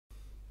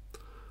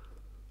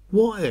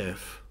What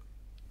if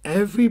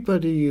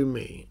everybody you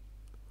meet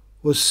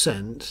was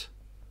sent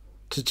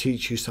to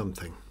teach you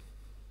something?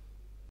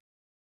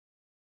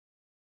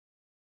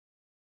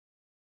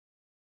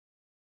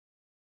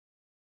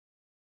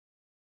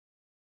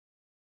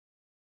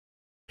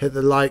 Hit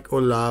the like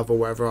or love or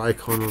whatever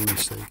icon on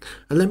this thing,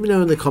 and let me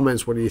know in the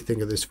comments what do you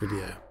think of this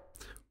video,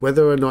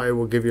 whether or not it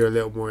will give you a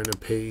little more inner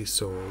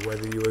peace, or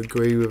whether you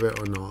agree with it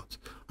or not.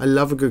 I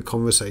love a good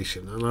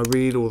conversation, and I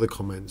read all the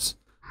comments,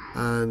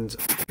 and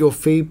your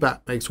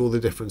feedback makes all the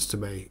difference to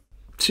me.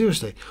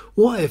 Seriously,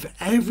 what if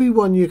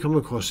everyone you come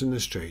across in the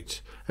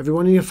street, every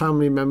one of your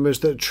family members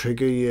that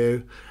trigger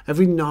you,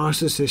 every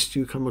narcissist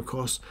you come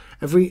across,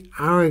 every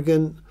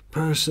arrogant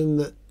person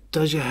that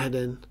does your head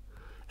in,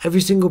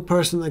 every single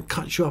person that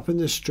cuts you up in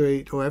the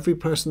street, or every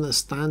person that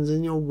stands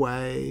in your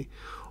way,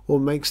 or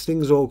makes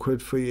things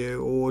awkward for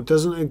you, or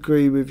doesn't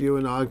agree with you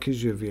and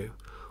argues with you,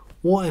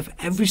 what if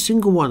every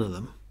single one of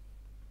them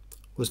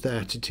was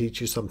there to teach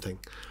you something,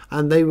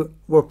 and they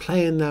were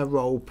playing their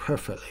role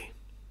perfectly?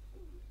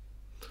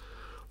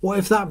 What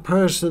if that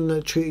person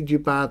that treated you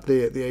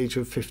badly at the age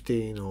of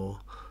 15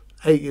 or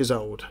 8 years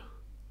old,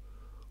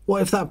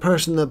 what if that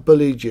person that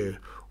bullied you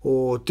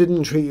or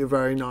didn't treat you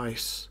very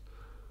nice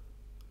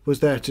was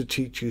there to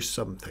teach you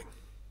something?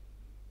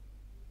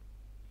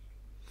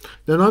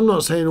 Now, I'm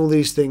not saying all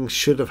these things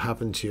should have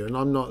happened to you, and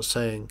I'm not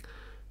saying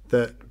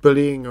that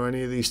bullying or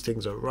any of these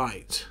things are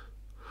right.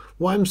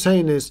 What I'm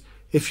saying is,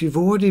 if you've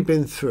already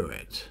been through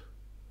it,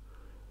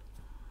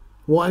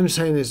 what I'm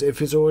saying is,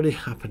 if it's already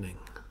happening,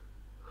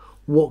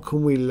 what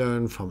can we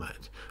learn from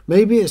it?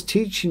 Maybe it's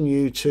teaching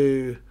you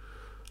to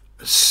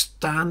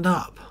stand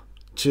up,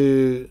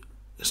 to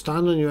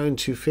stand on your own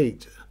 2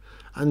 feet,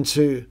 and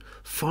to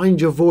find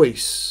your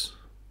voice,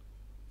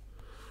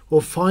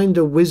 or find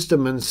a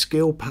wisdom and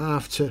skill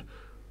path to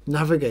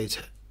navigate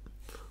it.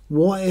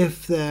 What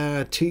if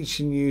they're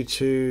teaching you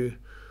to,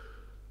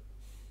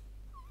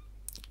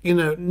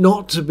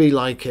 not to be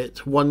like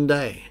it one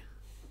day?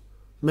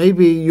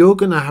 Maybe you're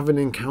going to have an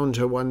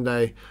encounter one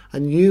day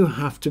and you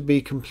have to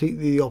be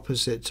completely the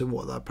opposite to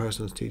what that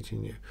person's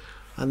teaching you.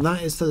 And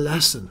that is the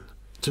lesson,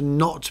 to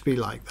not be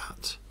like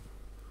that.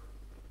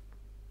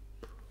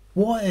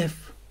 What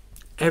if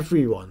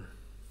everyone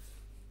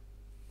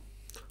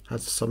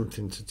had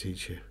something to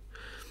teach you?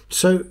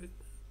 So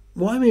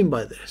what I mean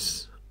by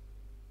this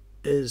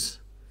is,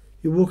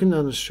 you're walking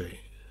down the street,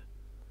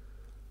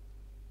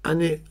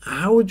 and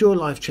how would your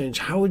life change?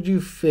 How would you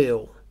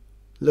feel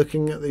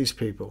looking at these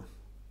people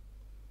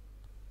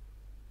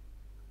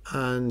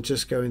and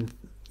just going,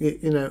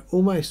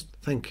 almost,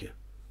 thank you,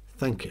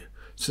 thank you.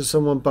 So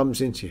someone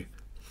bumps into you,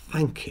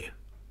 thank you.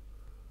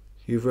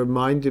 You've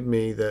reminded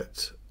me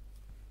that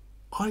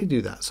I do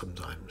that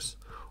sometimes,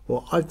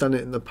 or I've done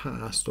it in the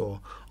past, or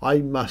I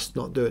must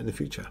not do it in the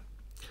future.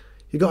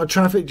 You got a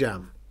traffic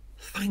jam,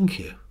 thank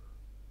you.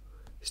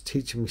 It's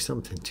teaching me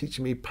something,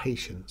 teaching me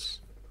patience.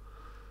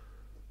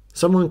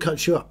 Someone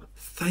cuts you up,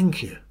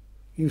 thank you.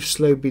 You've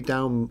slowed me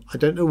down. I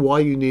don't know why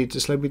you need to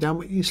slow me down,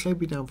 but you slowed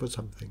me down for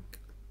something.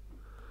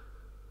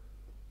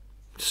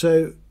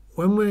 So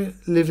when we're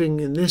living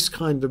in this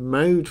kind of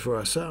mode for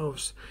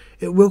ourselves,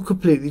 it will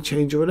completely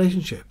change your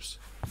relationships.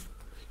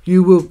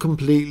 You will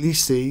completely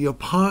see your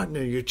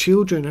partner, your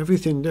children,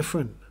 everything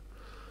different.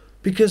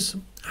 Because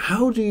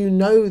how do you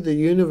know the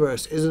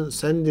universe isn't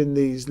sending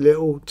these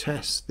little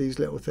tests, these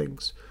little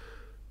things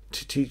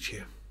to teach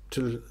you,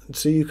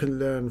 so you can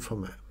learn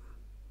from it?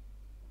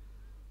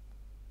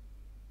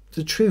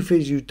 The truth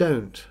is, you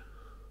don't.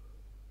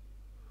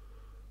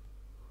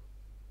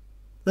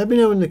 Let me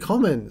know in the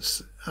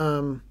comments.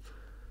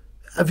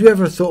 Have you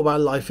ever thought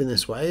about life in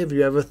this way? Have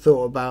you ever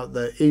thought about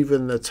that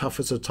even the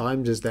toughest of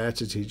times is there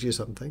to teach you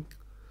something?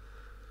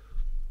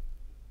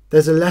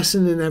 There's a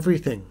lesson in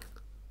everything,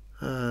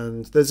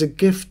 and there's a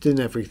gift in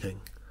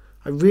everything.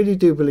 I really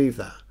do believe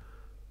that.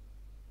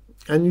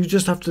 And you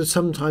just have to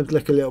sometimes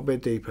look a little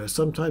bit deeper.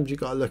 Sometimes you've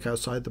got to look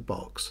outside the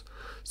box.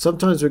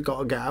 Sometimes we've got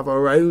to get out of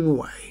our own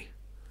way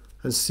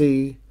and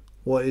see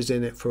what is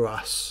in it for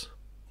us.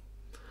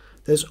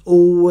 There's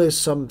always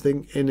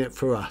something in it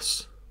for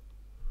us.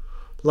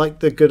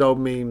 Like the good old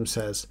meme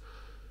says,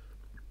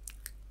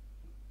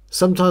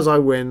 sometimes I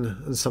win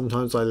and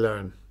sometimes I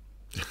learn.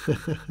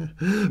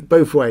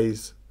 Both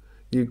ways,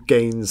 you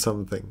gain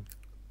something.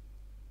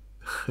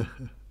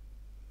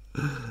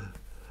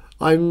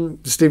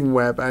 I'm Stephen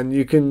Webb, and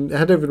you can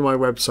head over to my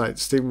website,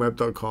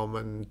 stephenwebb.com,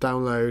 and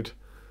download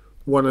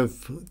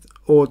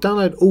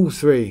download all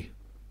 3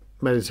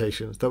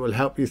 meditations that will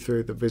help you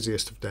through the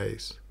busiest of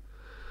days.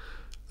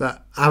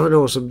 Have an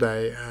awesome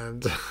day,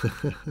 and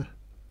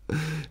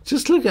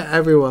just look at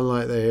everyone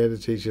like they're here to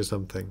teach you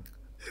something.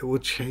 It will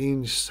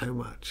change so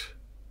much.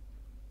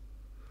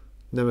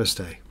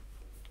 Namaste.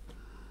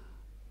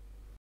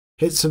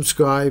 Hit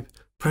subscribe,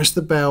 press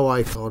the bell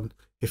icon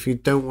if you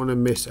don't want to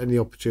miss any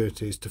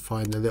opportunities to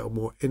find a little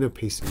more inner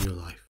peace in your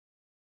life.